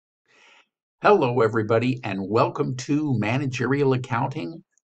Hello, everybody, and welcome to Managerial Accounting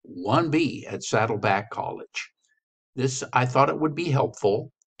 1B at Saddleback College. I thought it would be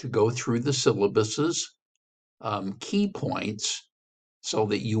helpful to go through the syllabus's key points so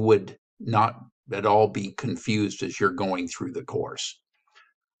that you would not at all be confused as you're going through the course.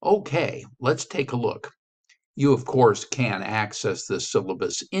 Okay, let's take a look. You, of course, can access this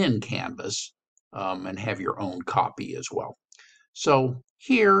syllabus in Canvas and have your own copy as well. So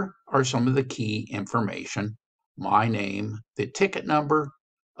here are some of the key information: my name, the ticket number,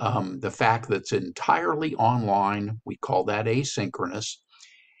 the fact that it's entirely online, we call that asynchronous,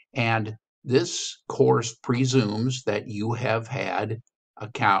 and this course presumes that you have had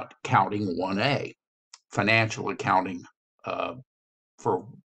accounting 1A, financial accounting for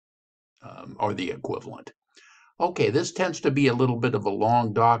or the equivalent. Okay, this tends to be a little bit of a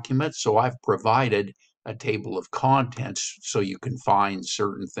long document, so I've provided a table of contents so you can find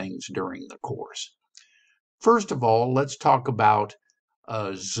certain things during the course. First of all, let's talk about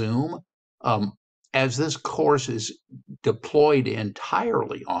Zoom. As this course is deployed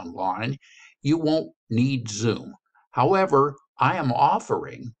entirely online, you won't need Zoom. However, I am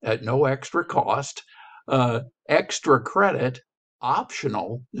offering at no extra cost extra credit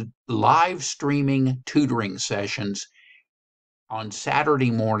optional live streaming tutoring sessions on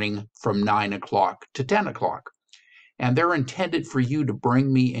Saturday morning from 9 o'clock to 10 o'clock. And they're intended for you to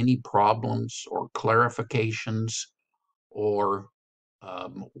bring me any problems or clarifications or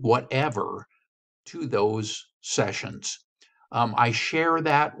whatever to those sessions. I share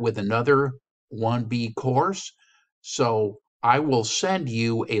that with another 1B course, so I will send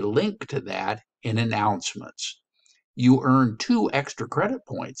you a link to that in announcements. You earn 2 extra credit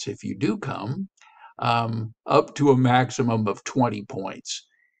points if you do come, up to a maximum of 20 points.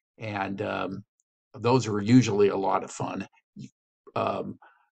 And those are usually a lot of fun.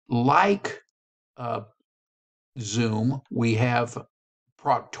 Like Zoom, we have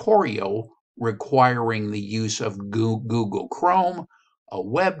Proctorio requiring the use of Google Chrome, a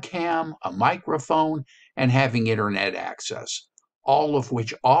webcam, a microphone, and having internet access, all of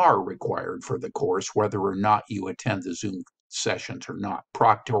which are required for the course, whether or not you attend the Zoom sessions or not.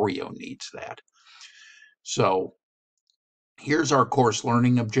 Proctorio needs that. So here's our course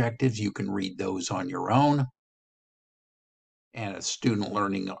learning objectives. You can read those on your own. And student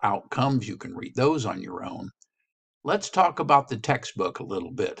learning outcomes, you can read those on your own. Let's talk about the textbook a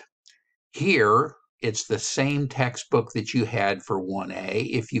little bit. Here, it's the same textbook that you had for 1A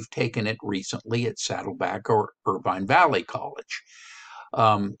if you've taken it recently at Saddleback or Irvine Valley College.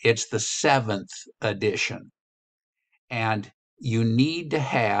 It's the 7th edition. And you need to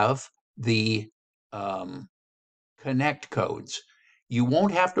have the connect codes. You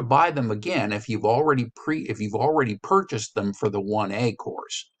won't have to buy them again if you've already purchased them for the 1A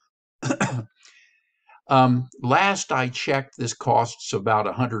course. Last I checked, this costs about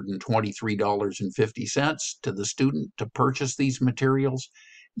 $123.50 to the student to purchase these materials.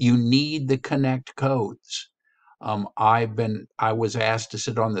 You need the connect codes. I was asked to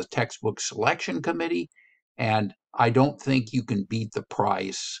sit on the textbook selection committee, and I don't think you can beat the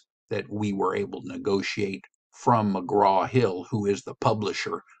price that we were able to negotiate from McGraw-Hill, who is the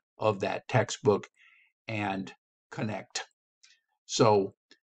publisher of that textbook and Connect. So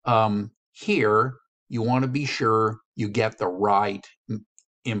here, you want to be sure you get the right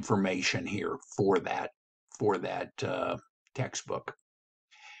information here for that textbook.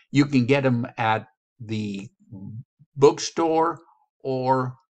 You can get them at the bookstore,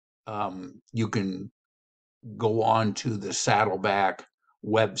 or you can go on to the Saddleback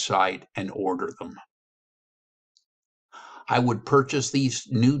website and order them. I would purchase these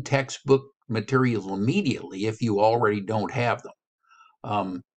new textbook materials immediately if you already don't have them.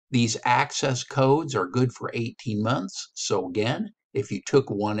 These access codes are good for 18 months. So again, if you took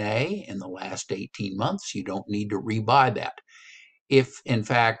 1A in the last 18 months, you don't need to rebuy that. If in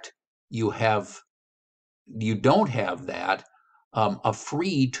fact you don't have that, a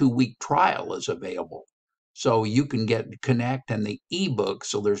free 2-week trial is available. So you can get Connect and the ebook,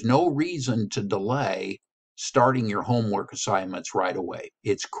 so there's no reason to delay starting your homework assignments right away.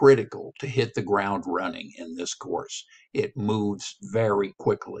 It's critical to hit the ground running in this course. It moves very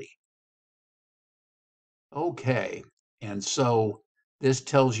quickly. Okay, and so this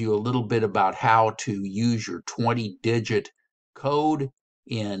tells you a little bit about how to use your 20-digit code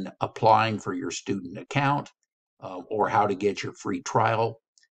in applying for your student account, or how to get your free trial.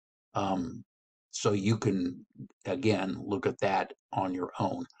 So you can, again, look at that on your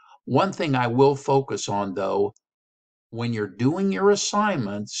own. One thing I will focus on, though, when you're doing your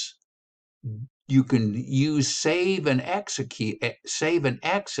assignments, you can use save and exit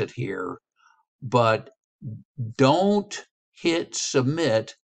here but don't hit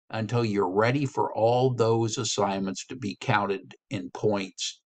submit until you're ready for all those assignments to be counted in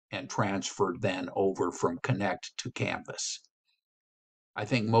points and transferred then over from Connect to Canvas. I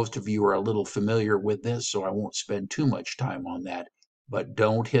think most of you are a little familiar with this, so I won't spend too much time on that, but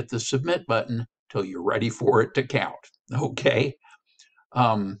don't hit the submit button till you're ready for it to count, okay?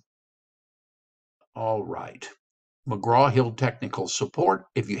 All right. McGraw-Hill Technical Support,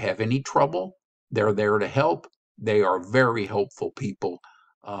 if you have any trouble, they're there to help. They are very helpful people.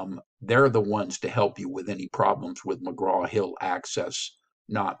 They're the ones to help you with any problems with McGraw-Hill Access,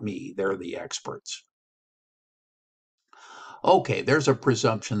 not me. They're the experts. Okay, there's a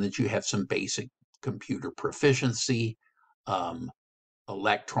presumption that you have some basic computer proficiency.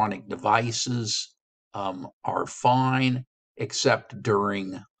 Electronic devices are fine, except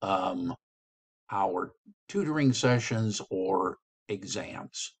during our tutoring sessions or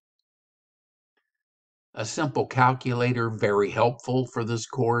exams. A simple calculator, very helpful for this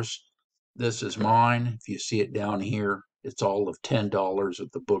course. This is mine. If you see it down here, it's all of $10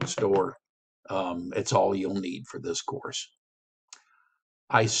 at the bookstore. It's all you'll need for this course.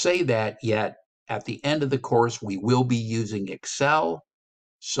 I say that, yet at the end of the course, we will be using Excel.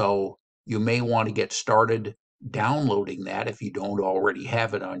 So you may want to get started downloading that if you don't already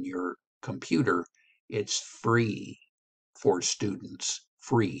have it on your computer. It's free for students,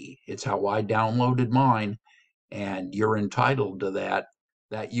 free. It's how I downloaded mine, and you're entitled to that.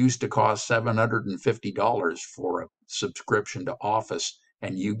 That used to cost $750 for a subscription to Office,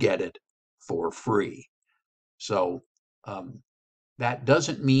 and you get it for free. So that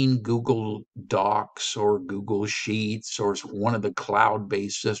doesn't mean Google Docs or Google Sheets or one of the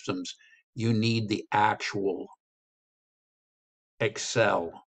cloud-based systems. You need the actual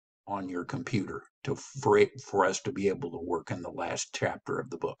Excel on your computer for us to be able to work in the last chapter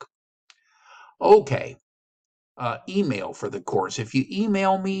of the book. Okay, email for the course. If you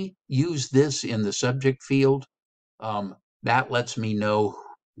email me, use this in the subject field. That lets me know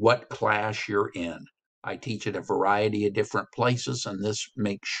what class you're in. I teach at a variety of different places, and this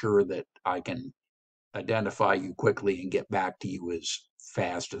makes sure that I can identify you quickly and get back to you as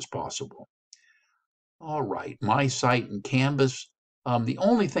fast as possible. All right, my site and Canvas. The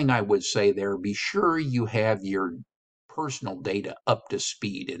only thing I would say there, be sure you have your personal data up to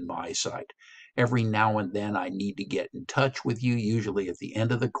speed in my site. Every now and then I need to get in touch with you, usually at the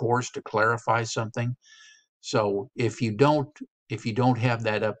end of the course, to clarify something. So if you don't have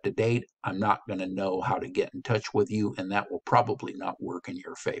that up to date, I'm not going to know how to get in touch with you, and that will probably not work in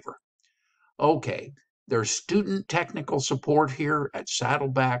your favor. Okay, there's student technical support here at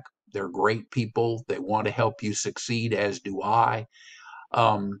Saddleback. They're great people. They want to help you succeed, as do I.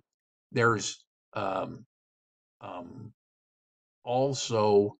 There's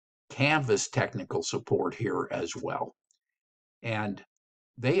also Canvas technical support here as well. And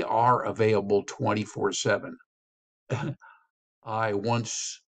they are available 24/7. I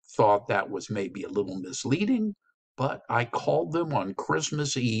once thought that was maybe a little misleading, but I called them on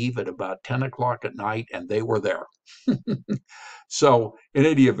Christmas Eve at about 10 o'clock at night, and they were there. So in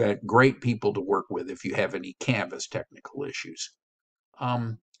any event, great people to work with if you have any Canvas technical issues.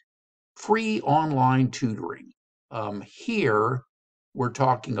 Free online tutoring. Here, we're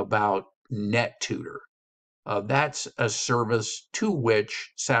talking about NetTutor. That's a service to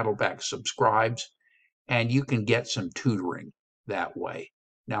which Saddleback subscribes, and you can get some tutoring that way.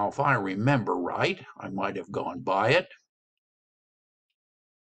 Now, if I remember right, I might have gone by it.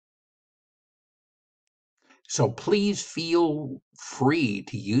 So please feel free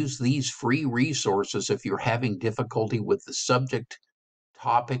to use these free resources if you're having difficulty with the subject,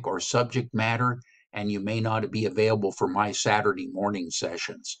 topic, or subject matter, and you may not be available for my Saturday morning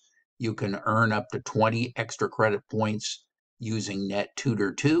sessions. You can earn up to 20 extra credit points using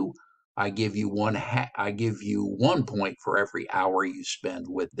NetTutor 2. I give you 1 point for every hour you spend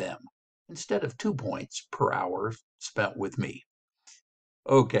with them, instead of 2 points per hour spent with me.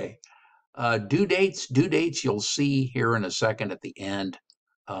 Okay. Due dates you'll see here in a second at the end.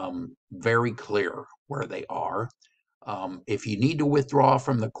 Very clear where they are. If you need to withdraw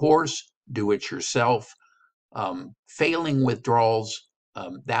from the course, do it yourself. Failing withdrawals,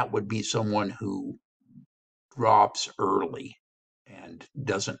 that would be someone who drops early and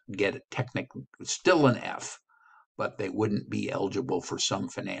doesn't get it technically, still an F, but they wouldn't be eligible for some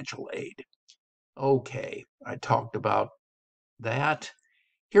financial aid. Okay, I talked about that.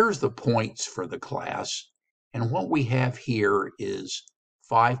 Here's the points for the class. And what we have here is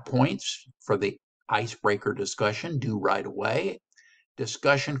 5 points for the icebreaker discussion due right away.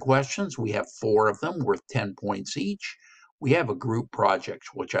 Discussion questions, we have 4 of them worth 10 points each. we have a group project,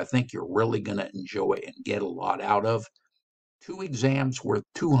 which I think you're really going to enjoy and get a lot out of. 2 exams worth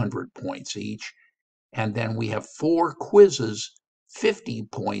 200 points each. And then we have 4 quizzes, 50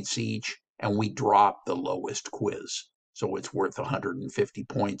 points each, and we drop the lowest quiz. So it's worth 150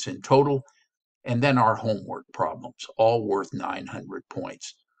 points in total. And then our homework problems, all worth 900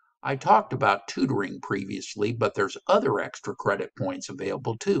 points. I talked about tutoring previously, but there's other extra credit points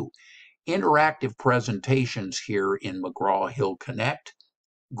available too. Interactive presentations here in McGraw-Hill Connect,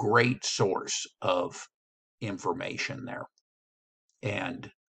 great source of information there.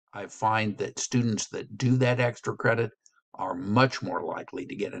 And I find that students that do that extra credit are much more likely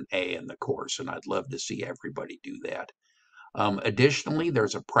to get an A in the course, and I'd love to see everybody do that. Additionally,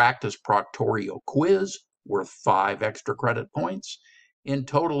 there's a practice proctorial quiz worth 5 extra credit points. In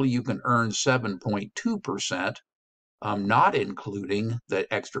total, you can earn 7.2%, not including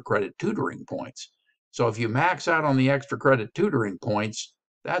the extra credit tutoring points. So if you max out on the extra credit tutoring points,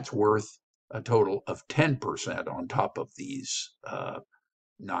 that's worth a total of 10% on top of these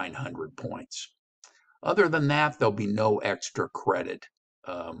 900 points. Other than that, there'll be no extra credit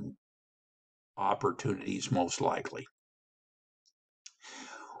opportunities most likely.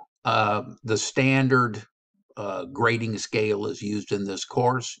 The standard grading scale is used in this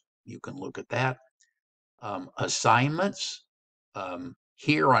course. You can look at that. Assignments,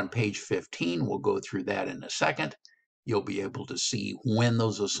 here on page 15, we'll go through that in a second. You'll be able to see when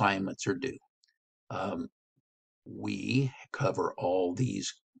those assignments are due. We cover all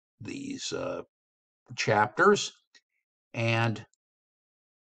these chapters, and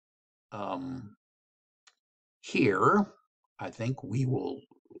here I think we will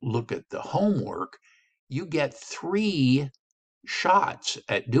look at the homework. You get 3 shots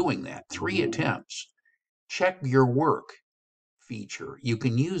at doing that, 3 attempts. Check your work feature. You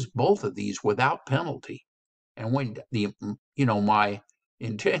can use both of these without penalty. And when my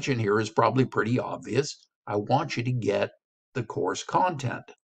intention here is probably pretty obvious. I want you to get the course content.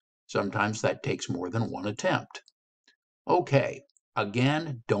 Sometimes that takes more than 1 attempt. Okay,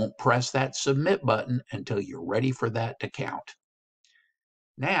 again, don't press that submit button until you're ready for that to count.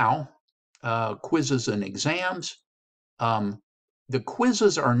 Now, quizzes and exams. The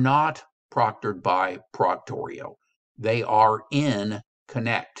quizzes are not proctored by Proctorio. They are in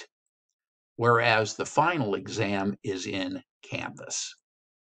Connect, whereas the final exam is in Canvas.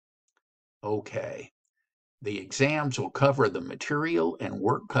 Okay, the exams will cover the material and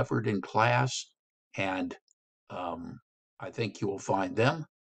work covered in class, and I think you will find them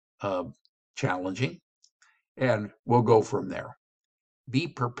challenging, and we'll go from there. Be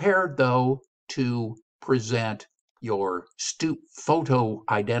prepared, though, to present your photo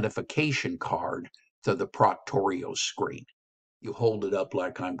identification card to the Proctorio screen. You hold it up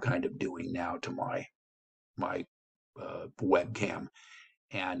like I'm kind of doing now to my webcam,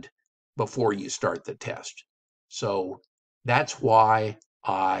 and before you start the test. So that's why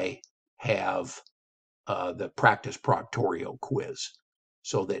I have the practice proctorial quiz,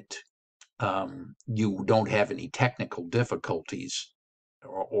 so that you don't have any technical difficulties,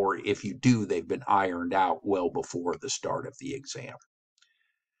 or if you do, they've been ironed out well before the start of the exam.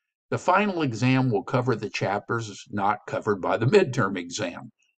 The final exam will cover the chapters not covered by the midterm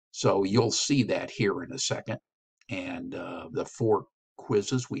exam. So you'll see that here in a second. And the 4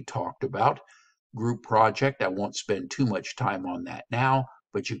 quizzes we talked about. Group project, I won't spend too much time on that now,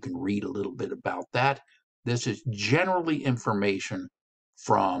 but you can read a little bit about that. This is generally information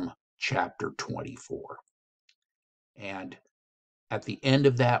from chapter 24. And at the end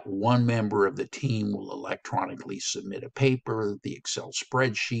of that, 1 member of the team will electronically submit a paper, the Excel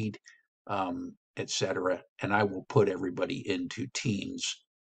spreadsheet, etc. And I will put everybody into teams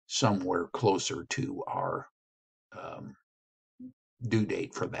somewhere closer to our due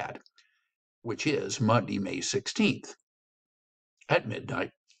date for that, which is Monday, May 16th at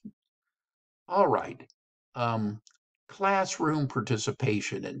midnight. All right. Classroom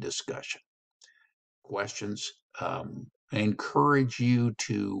participation and discussion. Questions. I encourage you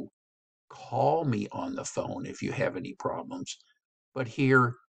to call me on the phone if you have any problems. But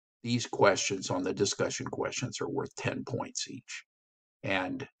here, these questions on the discussion questions are worth 10 points each.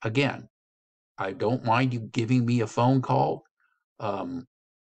 And again, I don't mind you giving me a phone call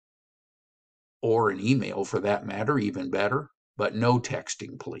or an email for that matter, even better, but no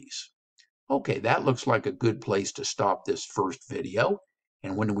texting, please. Okay, that looks like a good place to stop this first video.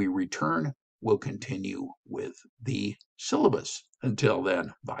 And when we return, we'll continue with the syllabus. Until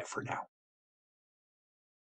then, bye for now.